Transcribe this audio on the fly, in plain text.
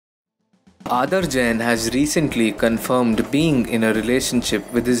Aadar Jain has recently confirmed being in a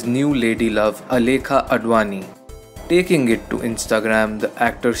relationship with his new lady love Alekha Advani. Taking it to Instagram, the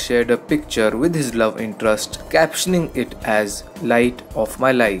actor shared a picture with his love interest, captioning it as "Light of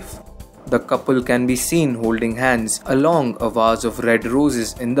my life." The couple can be seen holding hands along a vase of red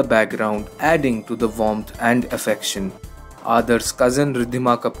roses in the background, adding to the warmth and affection. Aadar's cousin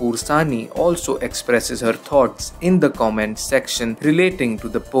Riddhima Kapoor Sahni also expresses her thoughts in the comments section relating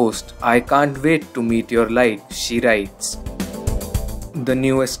to the post. "I can't wait to meet your light," she writes. The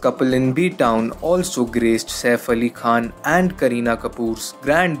newest couple in B-Town also graced Saif Ali Khan and Kareena Kapoor's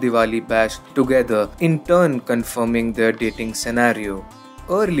grand Diwali bash together, in turn confirming their dating scenario.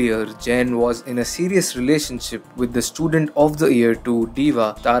 Earlier, Jain was in a serious relationship with the Student of the Year 2 diva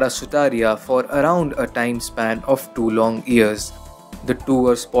Tara Sutaria for around a time span of 2 long years. The two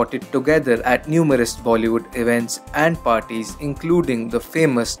were spotted together at numerous Bollywood events and parties, including the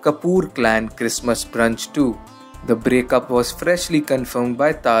famous Kapoor clan Christmas brunch too. The breakup was freshly confirmed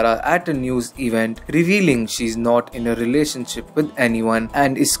by Tara at a news event, revealing she's not in a relationship with anyone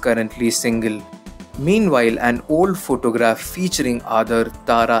and is currently single. Meanwhile, an old photograph featuring Aadar,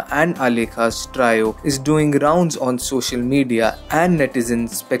 Tara and Alekha's trio is doing rounds on social media, and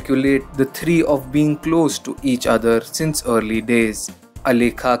netizens speculate the three of being close to each other since early days.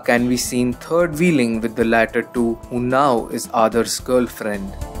 Alekha can be seen third-wheeling with the latter two, who now is Aadar's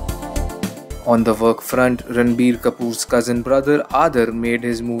girlfriend. On the work front, Ranbir Kapoor's cousin brother Aadar made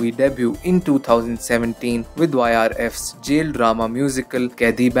his movie debut in 2017 with YRF's jail drama musical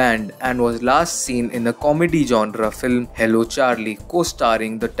Kaidi Band and was last seen in a comedy genre film Hello Charlie,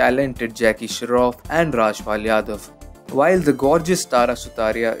 co-starring the talented Jackie Shroff and Rajpal Yadav. While the gorgeous Tara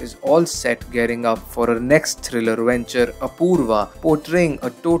Sutaria is all set gearing up for her next thriller venture, Apurva, portraying a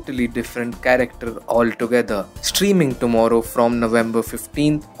totally different character altogether. Streaming tomorrow from November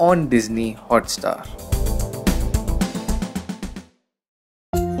 15th on Disney Hotstar.